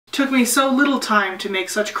Took me so little time to make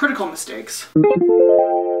such critical mistakes.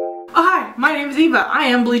 Oh, hi, my name is Eva. I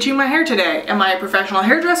am bleaching my hair today. Am I a professional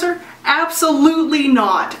hairdresser? Absolutely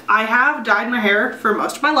not. I have dyed my hair for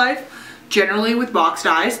most of my life, generally with box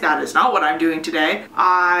dyes. That is not what I'm doing today.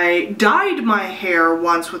 I dyed my hair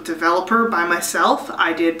once with developer by myself.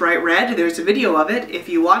 I did bright red. There's a video of it. If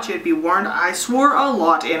you watch it, be warned, I swore a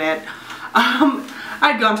lot in it.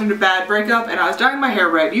 I'd gone through a bad breakup and I was dyeing my hair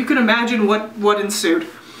red. You can imagine what ensued.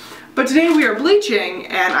 But today we are bleaching,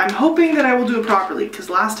 and I'm hoping that I will do it properly, because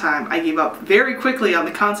last time I gave up very quickly on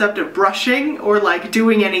the concept of brushing or like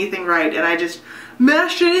doing anything right, and I just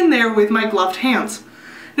mashed it in there with my gloved hands.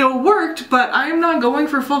 Now it worked, but I'm not going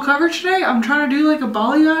for full coverage today. I'm trying to do like a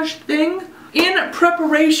balayage thing. In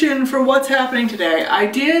preparation for what's happening today, I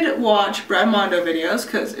did watch Brad Mondo videos,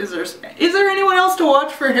 because is there anyone else to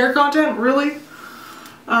watch for hair content, really?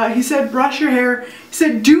 He said brush your hair. He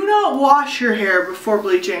said do not wash your hair before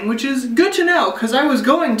bleaching, which is good to know because I was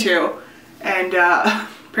going to, and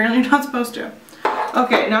apparently not supposed to.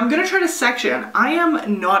 Okay, now I'm gonna try to section. I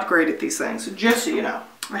am not great at these things, just so you know.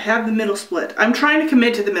 I have the middle split. I'm trying to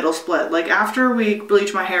commit to the middle split. Like after we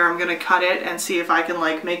bleach my hair, I'm gonna cut it and see if I can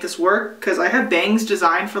like make this work, because I have bangs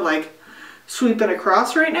designed for like sweeping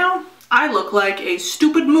across right now. I look like a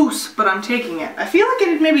stupid moose, but I'm taking it. I feel like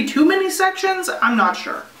I did maybe too many sections. I'm not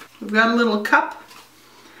sure. We've got a little cup.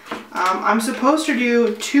 I'm supposed to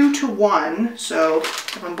do 2 to 1. So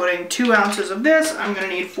if I'm putting 2 ounces of this, I'm gonna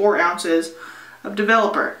need 4 ounces of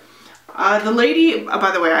developer. The lady,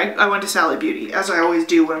 by the way, I went to Sally Beauty, as I always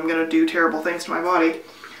do when I'm gonna do terrible things to my body.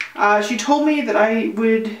 She told me that I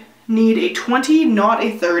would need a 20, not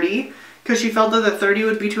a 30, because she felt that the 30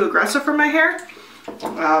 would be too aggressive for my hair.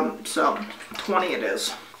 So 20 it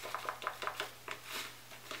is.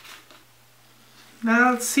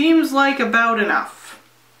 Now it seems like about enough.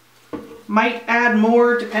 Might add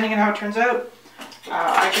more depending on how it turns out.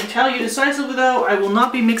 I can tell you decisively though, I will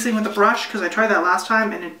not be mixing with a brush because I tried that last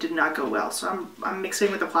time and it did not go well. So I'm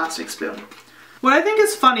mixing with a plastic spoon. What I think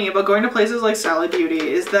is funny about going to places like Sally Beauty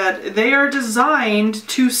is that they are designed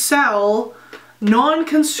to sell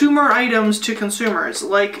non-consumer items to consumers.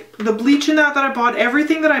 Like the bleach in that I bought,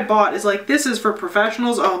 everything that I bought is like, this is for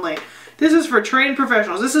professionals only. This is for trained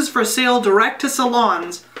professionals. This is for sale direct to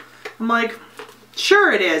salons. I'm like,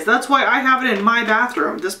 sure it is. That's why I have it in my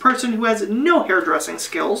bathroom. This person who has no hairdressing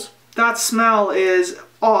skills. That smell is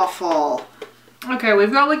awful. Okay,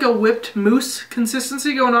 we've got like a whipped mousse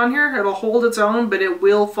consistency going on here. It'll hold its own, but it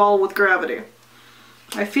will fall with gravity.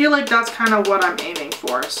 I feel like that's kind of what I'm aiming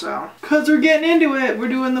for, so. Because we're getting into it, we're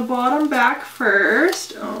doing the bottom back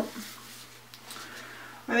first. Oh.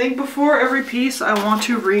 I think before every piece I want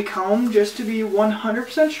to recomb just to be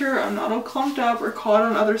 100% sure I'm not all clumped up or caught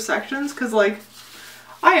on other sections, because like,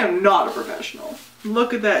 I am not a professional.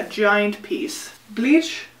 Look at that giant piece.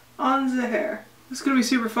 Bleach on the hair. This is going to be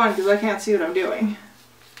super fun because I can't see what I'm doing.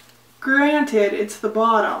 Granted, it's the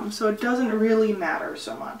bottom, so it doesn't really matter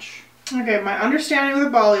so much. Okay, my understanding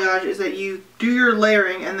with the balayage is that you do your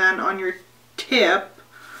layering and then on your tip,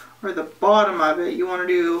 or the bottom of it, you want to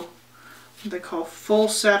do what they call full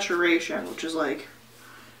saturation, which is like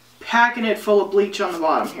packing it full of bleach on the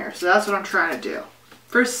bottom here. So that's what I'm trying to do.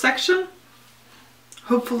 First section,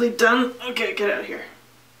 hopefully done. Okay, get out of here.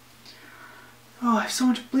 Oh, I have so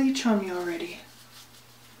much bleach on me already.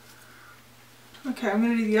 Okay, I'm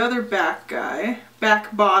going to do the other back guy.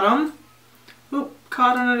 Back bottom. Oop,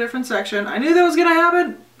 caught on a different section. I knew that was going to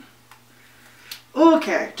happen.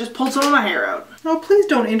 Okay, just pulled some of my hair out. Oh, please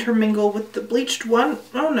don't intermingle with the bleached one.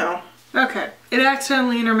 Oh no. Okay, it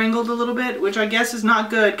accidentally intermingled a little bit, which I guess is not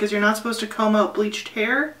good because you're not supposed to comb out bleached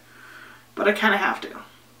hair, but I kind of have to. It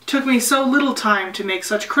took me so little time to make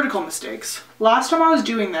such critical mistakes. Last time I was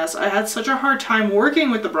doing this, I had such a hard time working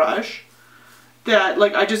with the brush that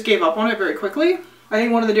like I just gave up on it very quickly. I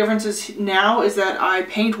think one of the differences now is that I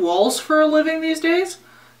paint walls for a living these days.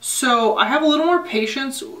 So I have a little more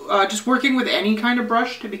patience just working with any kind of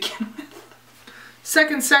brush to begin with.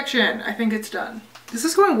 Second section, I think it's done. This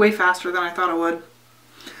is going way faster than I thought it would.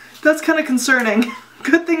 That's kind of concerning.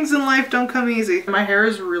 Good things in life don't come easy. My hair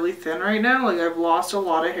is really thin right now. Like I've lost a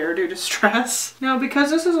lot of hair due to stress. Now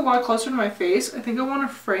because this is a lot closer to my face, I think I want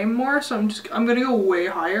to frame more. So I'm gonna go way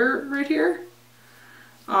higher right here.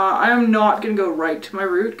 I am not going to go right to my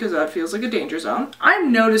root because that feels like a danger zone.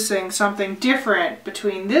 I'm noticing something different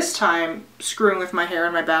between this time screwing with my hair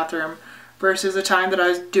in my bathroom versus the time that I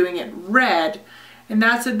was doing it red. And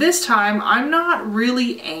that's at this time I'm not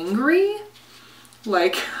really angry.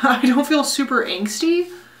 Like I don't feel super angsty.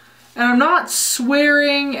 And I'm not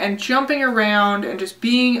swearing and jumping around and just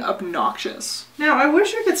being obnoxious. Now, I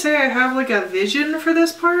wish I could say I have like a vision for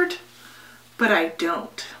this part, but I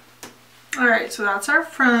don't. Alright, so that's our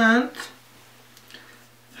front.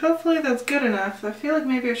 Hopefully that's good enough. I feel like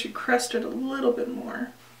maybe I should crest it a little bit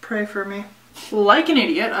more. Pray for me. Like an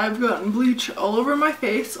idiot, I've gotten bleach all over my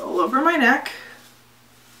face, all over my neck.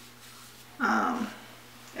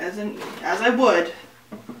 As I would.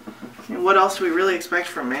 And what else do we really expect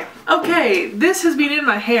from me? Okay, this has been in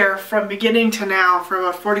my hair from beginning to now for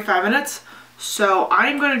about 45 minutes. So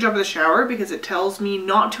I'm going to jump in the shower because it tells me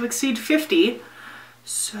not to exceed 50.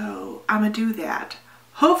 So I'm going to do that.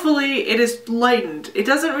 Hopefully it is lightened. It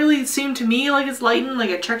doesn't really seem to me like it's lightened, like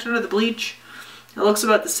I checked under the bleach. It looks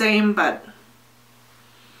about the same, but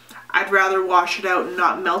I'd rather wash it out and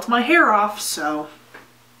not melt my hair off, so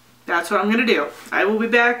that's what I'm gonna do. I will be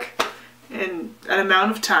back in an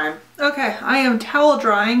amount of time. Okay, I am towel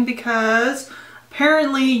drying because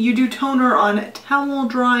apparently you do toner on towel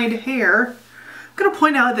dried hair. I'm gonna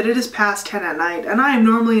point out that it is past 10 at night and I am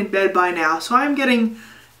normally in bed by now, so I'm getting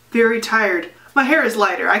very tired. My hair is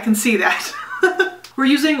lighter, I can see that. We're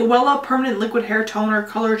using Wella Permanent Liquid Hair Toner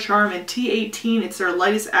Color Charm in T18. It's their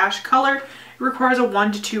lightest ash color. It requires a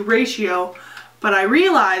 1:2 ratio, but I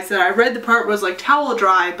realized that I read the part was like towel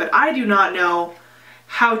dry, but I do not know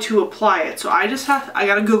how to apply it. So I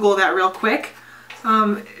gotta Google that real quick.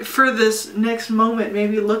 For this next moment,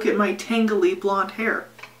 maybe look at my tangly blonde hair.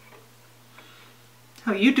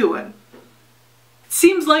 How you doing?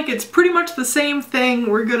 Seems like it's pretty much the same thing.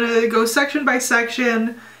 We're gonna go section by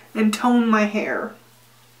section and tone my hair.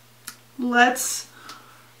 Let's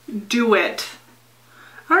do it.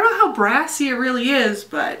 I don't know how brassy it really is,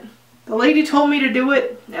 but the lady told me to do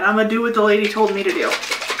it, and I'm gonna do what the lady told me to do.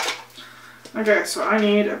 Okay, so I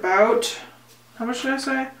need about, how much did I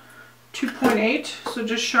say? 2.8, so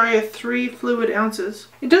just shy of 3 fluid ounces.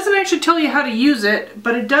 It doesn't actually tell you how to use it,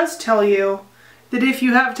 but it does tell you that if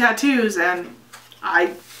you have tattoos, and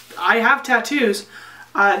I have tattoos,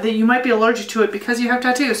 that you might be allergic to it because you have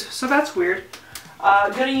tattoos. So that's weird.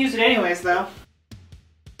 Gonna use it anyways though.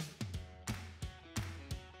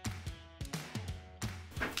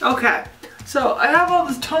 Okay, so I have all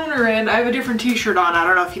this toner in. I have a different t-shirt on. I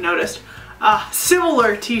don't know if you noticed.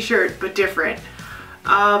 Similar t-shirt, but different.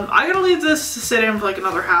 I'm gonna leave this to sit in for like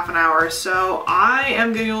another half an hour. So I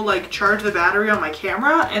am gonna go like charge the battery on my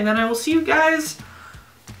camera and then I will see you guys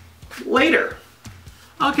later.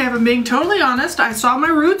 Okay, if I'm being totally honest, I saw my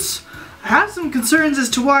roots. I have some concerns as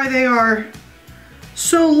to why they are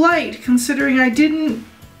so light, considering I didn't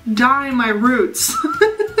dye my roots.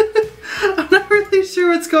 I'm not really sure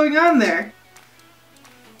what's going on there.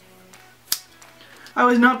 I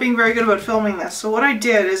was not being very good about filming this, so what I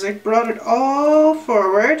did is I brought it all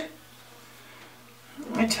forward.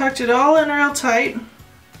 I tucked it all in real tight,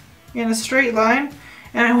 in a straight line,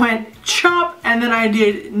 and I went chop, and then I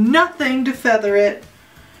did nothing to feather it.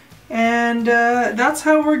 And that's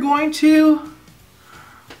how we're going to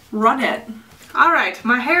run it. Alright,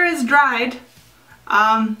 my hair is dried.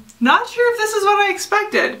 Not sure if this is what I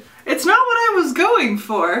expected. It's not what I was going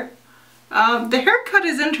for. The haircut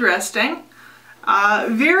is interesting.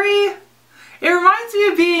 It reminds me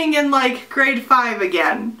of being in like grade 5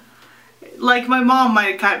 again. Like my mom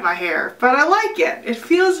might have cut my hair, but I like it. It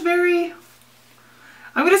feels very,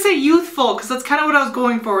 I'm gonna say youthful, because that's kind of what I was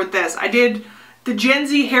going for with this. I did the Gen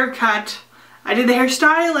Z haircut, I did the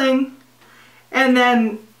hairstyling, and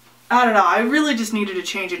then, I don't know, I really just needed a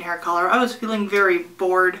change in hair color. I was feeling very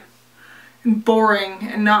bored and boring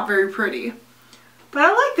and not very pretty. But I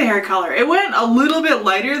like the hair color. It went a little bit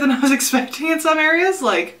lighter than I was expecting in some areas.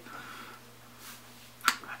 Like,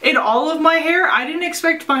 in all of my hair, I didn't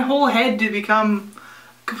expect my whole head to become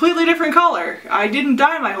a completely different color. I didn't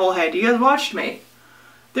dye my whole head. You guys watched me.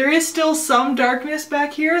 There is still some darkness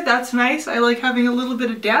back here. That's nice. I like having a little bit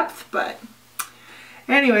of depth, but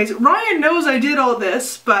anyways, Ryan knows I did all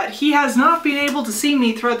this, but he has not been able to see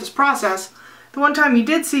me throughout this process. The one time he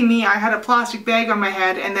did see me, I had a plastic bag on my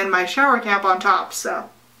head and then my shower cap on top, so.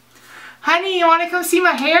 Honey, you want to come see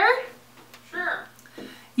my hair? Sure.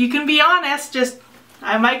 You can be honest, just,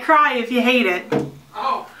 I might cry if you hate it.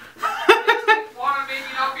 Oh. You want to maybe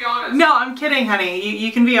not be honest? No, I'm kidding, honey.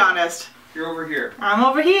 You can be honest. You're over here. I'm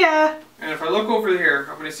over here. And if I look over here,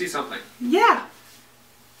 I'm going to see something. Yeah.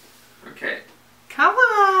 Okay. Come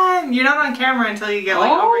on. You're not on camera until you get like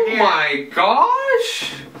over here. Oh my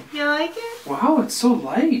gosh. You like it? Wow, it's so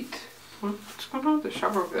light. What's going on with the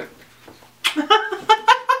shower over there?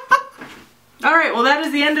 Alright, well that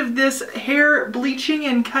is the end of this hair bleaching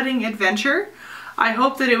and cutting adventure. I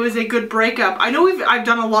hope that it was a good breakup. I know I've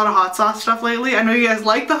done a lot of hot sauce stuff lately. I know you guys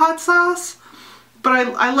like the hot sauce, but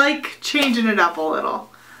I like changing it up a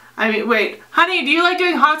little. I mean, wait, honey, do you like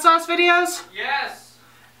doing hot sauce videos? Yes.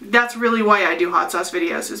 That's really why I do hot sauce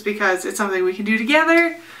videos, is because it's something we can do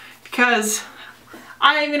together, because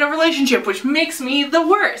I'm in a relationship, which makes me the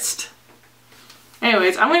worst.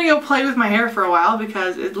 Anyways, I'm gonna go play with my hair for a while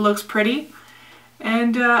because it looks pretty.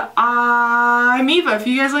 And I'm Eva. If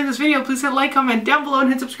you guys like this video, please hit like, comment down below,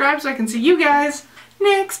 and hit subscribe so I can see you guys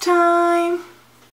next time.